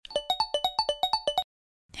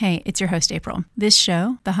Hey, it's your host, April. This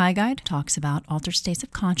show, The High Guide, talks about altered states of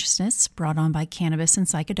consciousness brought on by cannabis and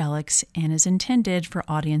psychedelics and is intended for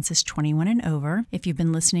audiences 21 and over. If you've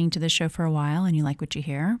been listening to the show for a while and you like what you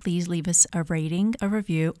hear, please leave us a rating, a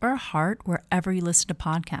review, or a heart wherever you listen to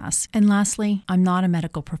podcasts. And lastly, I'm not a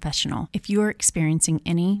medical professional. If you are experiencing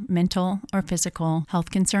any mental or physical health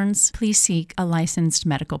concerns, please seek a licensed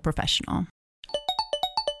medical professional.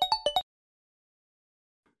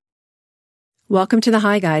 Welcome to the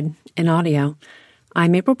High Guide in audio.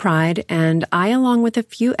 I'm April Pride, and I, along with a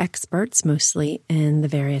few experts, mostly in the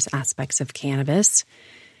various aspects of cannabis,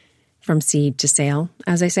 from seed to sale,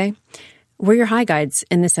 as I say, we're your High Guides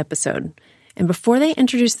in this episode. And before they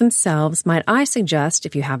introduce themselves, might I suggest,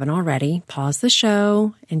 if you haven't already, pause the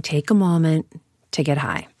show and take a moment to get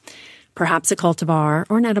high. Perhaps a cultivar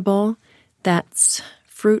or an edible that's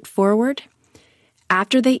fruit forward.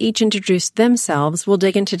 After they each introduce themselves, we'll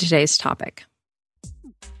dig into today's topic.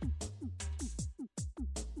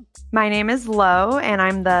 My name is Lo, and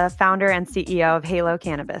I'm the founder and CEO of Halo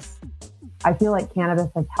Cannabis. I feel like cannabis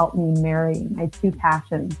has helped me marry my two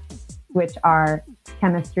passions, which are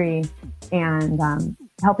chemistry and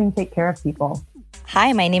helping take care of people.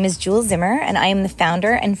 Hi, my name is Jules Zimmer, and I am the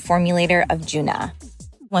founder and formulator of Juna.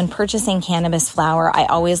 When purchasing cannabis flower, I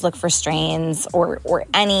always look for strains or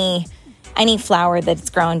any flower that's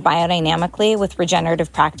grown biodynamically with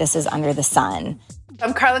regenerative practices under the sun.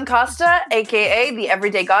 I'm Carlin Costa, aka the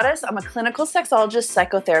Everyday Goddess. I'm a clinical sexologist,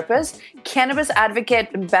 psychotherapist, cannabis advocate,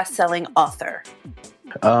 and best-selling author.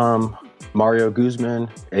 Mario Guzman,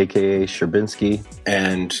 aka Sherbinski,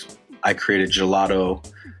 and I created Gelato.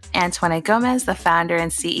 Antoinette Gomez, the founder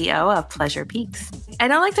and CEO of Pleasure Peaks. I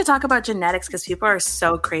don't like to talk about genetics because people are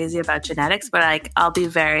so crazy about genetics, but I'll be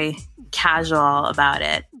very casual about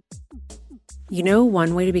it. You know,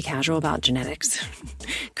 one way to be casual about genetics?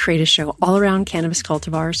 Create a show all around cannabis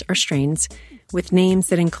cultivars or strains with names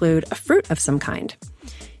that include a fruit of some kind.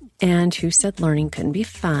 And who said learning couldn't be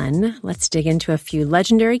fun? Let's dig into a few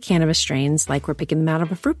legendary cannabis strains like we're picking them out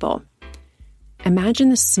of a fruit bowl. Imagine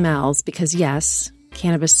the smells, because yes,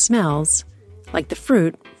 cannabis smells like the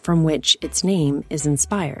fruit from which its name is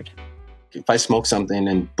inspired. If I smoke something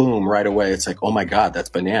and boom, right away, it's like, oh my God, that's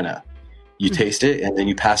banana. You taste it and then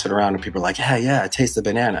you pass it around and people are like, yeah, I taste the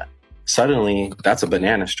banana. Suddenly, that's a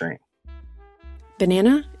banana strain.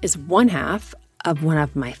 Banana is one half of one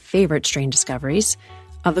of my favorite strain discoveries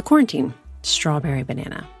of the quarantine, strawberry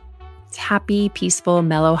banana. It's happy, peaceful,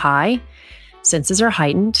 mellow high. Senses are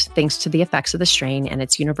heightened thanks to the effects of the strain, and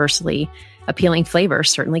its universally appealing flavor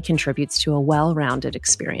certainly contributes to a well-rounded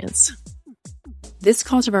experience. This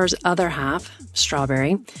cultivar's other half,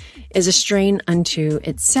 strawberry, is a strain unto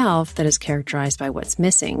itself that is characterized by what's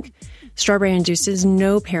missing. Strawberry induces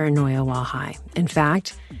no paranoia while high. In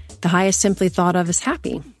fact, the high is simply thought of as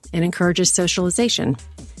happy and encourages socialization.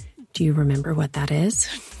 Do you remember what that is?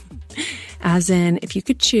 As in, if you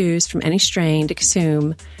could choose from any strain to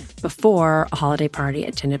consume before a holiday party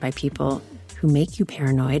attended by people who make you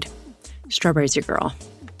paranoid, strawberry's your girl.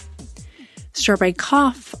 Strawberry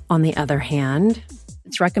cough, on the other hand,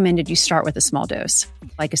 It's recommended you start with a small dose,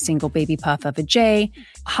 like a single baby puff of a J.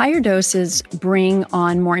 Higher doses bring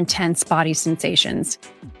on more intense body sensations.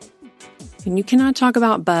 And you cannot talk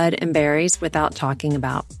about bud and berries without talking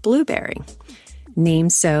about blueberry,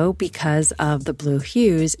 named so because of the blue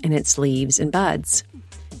hues in its leaves and buds.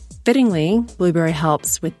 Fittingly, blueberry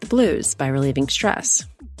helps with the blues by relieving stress.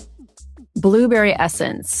 Blueberry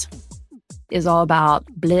Essence is all about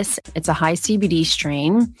bliss. It's a high CBD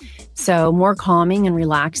strain, so more calming and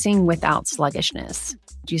relaxing without sluggishness.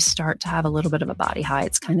 You start to have a little bit of a body high.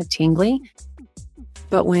 It's kind of tingly.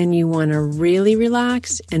 But when you want to really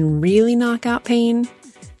relax and really knock out pain,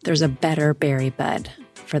 there's a better berry bud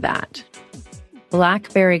for that.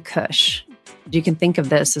 Blackberry Kush. You can think of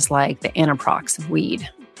this as like the Anaprox of weed,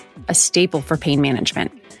 a staple for pain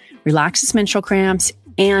management. Relaxes menstrual cramps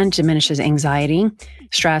and diminishes anxiety,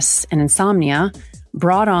 stress, and insomnia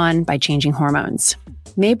brought on by changing hormones.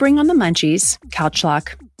 May bring on the munchies, couch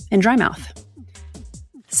lock, and dry mouth.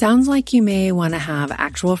 Sounds like you may want to have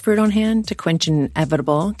actual fruit on hand to quench an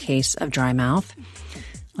inevitable case of dry mouth,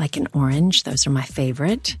 like an orange. Those are my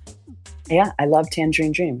favorite. Yeah, I love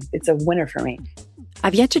Tangerine Dream. It's a winner for me.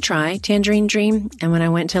 I've yet to try Tangerine Dream, and when I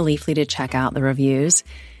went to Leafly to check out the reviews,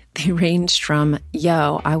 they ranged from,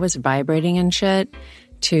 I was vibrating and shit,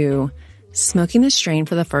 to smoking the strain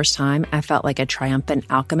for the first time, I felt like a triumphant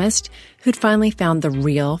alchemist who'd finally found the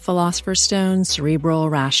real Philosopher's Stone, cerebral,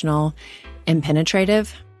 rational, and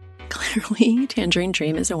penetrative. Clearly, Tangerine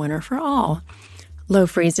Dream is a winner for all. Lo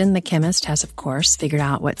Friesen, the chemist, has, of course, figured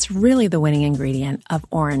out what's really the winning ingredient of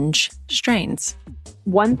orange strains.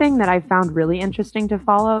 One thing that I've found really interesting to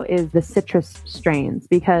follow is the citrus strains,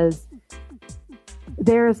 because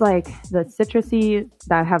there's like the citrusy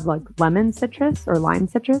that have like lemon citrus or lime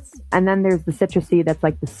citrus. And then there's the citrusy that's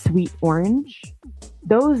like the sweet orange.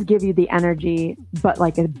 Those give you the energy, but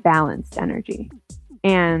like a balanced energy,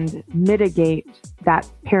 and mitigate that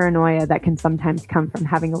paranoia that can sometimes come from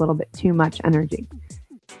having a little bit too much energy.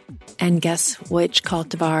 And guess which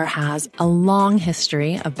cultivar has a long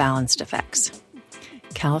history of balanced effects?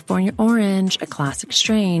 California Orange, a classic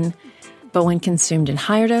strain, but when consumed in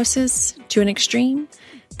higher doses to an extreme,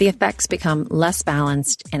 the effects become less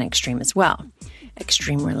balanced and extreme as well.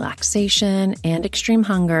 Extreme relaxation and extreme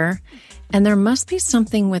hunger. And there must be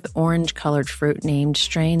something with orange-colored fruit named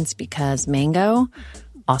strains, because mango,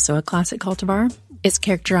 also a classic cultivar, is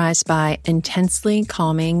characterized by intensely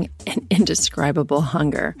calming and indescribable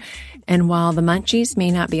hunger. And while the munchies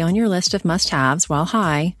may not be on your list of must-haves while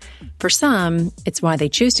high, for some, it's why they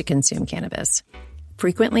choose to consume cannabis.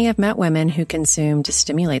 Frequently, I've met women who consume to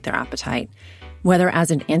stimulate their appetite, whether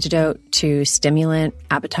as an antidote to stimulant,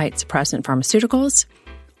 appetite-suppressant pharmaceuticals,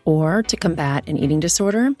 or to combat an eating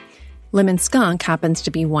disorder. Lemon skunk happens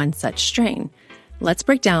to be one such strain. Let's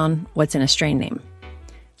break down what's in a strain name.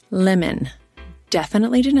 Lemon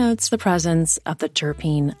definitely denotes the presence of the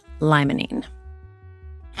terpene limonene.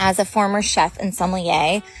 As a former chef and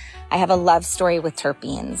sommelier, I have a love story with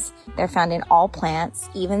terpenes. They're found in all plants,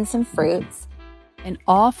 even some fruits. In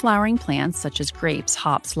all flowering plants, such as grapes,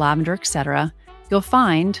 hops, lavender, etc., you'll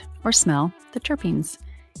find or smell the terpenes.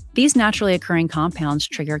 These naturally occurring compounds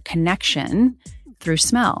trigger connection through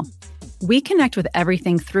smell. We connect with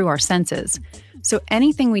everything through our senses. So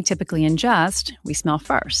anything we typically ingest, we smell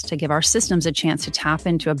first to give our systems a chance to tap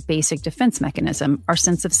into a basic defense mechanism, our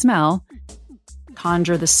sense of smell.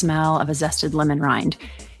 Conjure the smell of a zested lemon rind.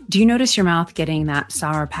 Do you notice your mouth getting that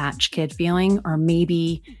Sour Patch Kid feeling? Or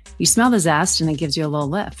maybe you smell the zest and it gives you a little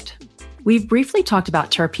lift. We've briefly talked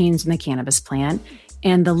about terpenes in the cannabis plant,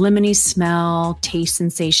 and the lemony smell, taste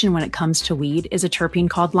sensation when it comes to weed is a terpene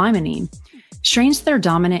called limonene. Strains that are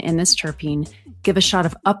dominant in this terpene give a shot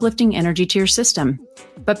of uplifting energy to your system.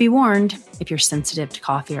 But be warned, if you're sensitive to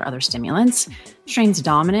coffee or other stimulants, strains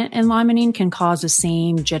dominant in limonene can cause the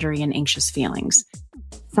same jittery and anxious feelings.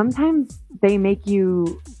 Sometimes they make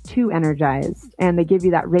you too energized, and they give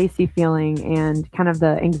you that racy feeling and kind of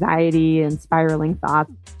the anxiety and spiraling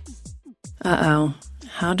thoughts. Uh-oh.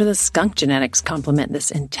 How do the skunk genetics complement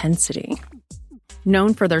this intensity?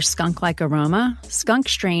 Known for their skunk-like aroma, skunk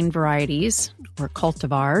strain varieties, or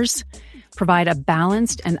cultivars, provide a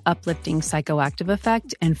balanced and uplifting psychoactive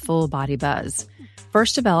effect and full body buzz.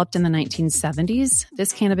 First developed in the 1970s,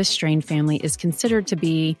 this cannabis strain family is considered to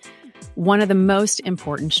be one of the most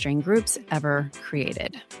important strain groups ever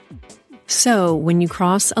created. So when you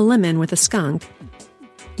cross a lemon with a skunk,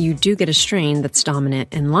 you do get a strain that's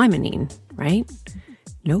dominant in limonene, right?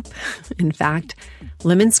 Nope. In fact,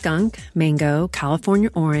 lemon skunk, mango,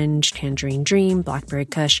 California orange, tangerine dream, blackberry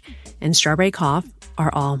kush, and strawberry cough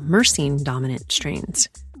are all myrcene dominant strains.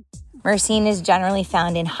 Myrcene is generally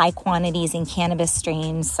found in high quantities in cannabis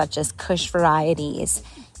strains such as kush varieties,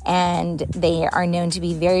 and they are known to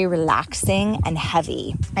be very relaxing and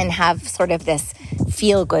heavy and have sort of this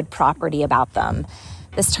feel-good property about them.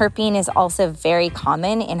 This terpene is also very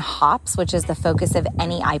common in hops, which is the focus of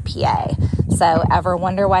any IPA. So ever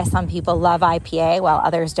wonder why some people love IPA while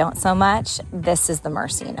others don't so much? This is the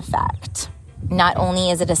myrcene effect. Not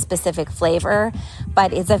only is it a specific flavor,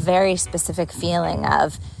 but it's a very specific feeling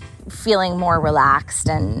of feeling more relaxed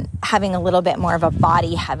and having a little bit more of a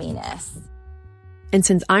body heaviness. And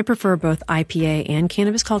since I prefer both IPA and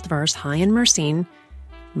cannabis cultivars high in myrcene,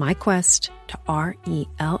 my quest to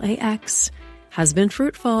RELAX has been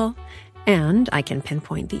fruitful, and I can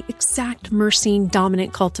pinpoint the exact myrcene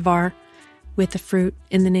dominant cultivar with the fruit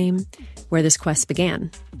in the name where this quest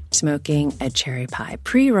began. Smoking a cherry pie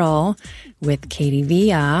pre-roll with Katie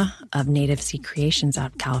Villa of Native Seed Creations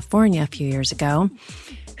out of California a few years ago,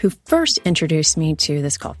 who first introduced me to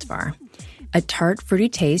this cultivar. A tart, fruity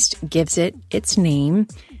taste gives it its name,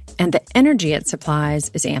 and the energy it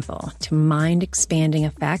supplies is ample to mind-expanding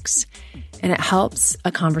effects, and it helps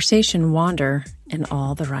a conversation wander in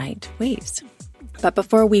all the right ways. But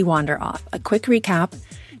before we wander off, a quick recap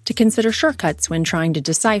to consider shortcuts when trying to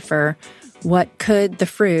decipher what could the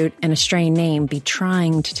fruit and a strain name be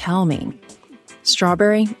trying to tell me.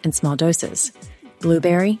 Strawberry in small doses.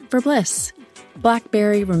 Blueberry for bliss.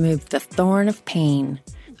 Blackberry remove the thorn of pain.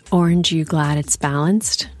 Orange, you glad it's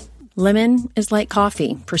balanced? Lemon is like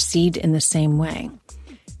coffee, proceed in the same way.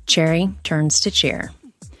 Cherry turns to cheer.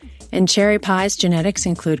 In Cherry Pie's genetics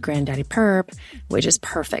include Granddaddy Purp, which is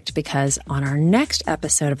perfect because on our next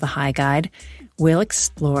episode of the High Guide, we'll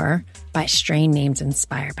explore by strain names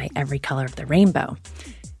inspired by every color of the rainbow.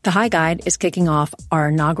 The High Guide is kicking off our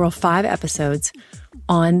inaugural 5 episodes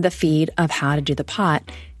on the feed of How to Do the Pot,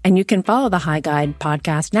 and you can follow the High Guide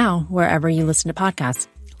podcast now wherever you listen to podcasts,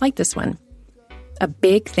 like this one. A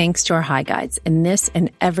big thanks to our High Guides in this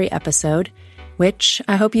and every episode, which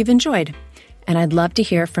I hope you've enjoyed. And I'd love to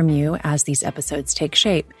hear from you as these episodes take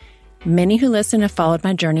shape. Many who listen have followed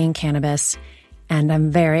my journey in cannabis, and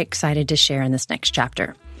I'm very excited to share in this next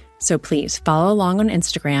chapter. So please follow along on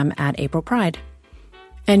Instagram at April Pride.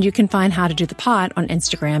 And you can find How to Do the Pot on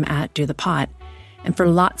Instagram at Do the Pot. And for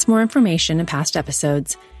lots more information and past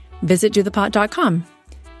episodes, visit dothepot.com.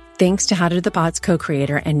 Thanks to How to Do the Pot's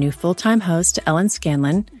co-creator and new full-time host, Ellen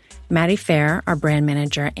Scanlon, Maddie Fair, our brand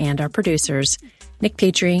manager, and our producers, Nick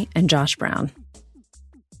Petrie and Josh Brown.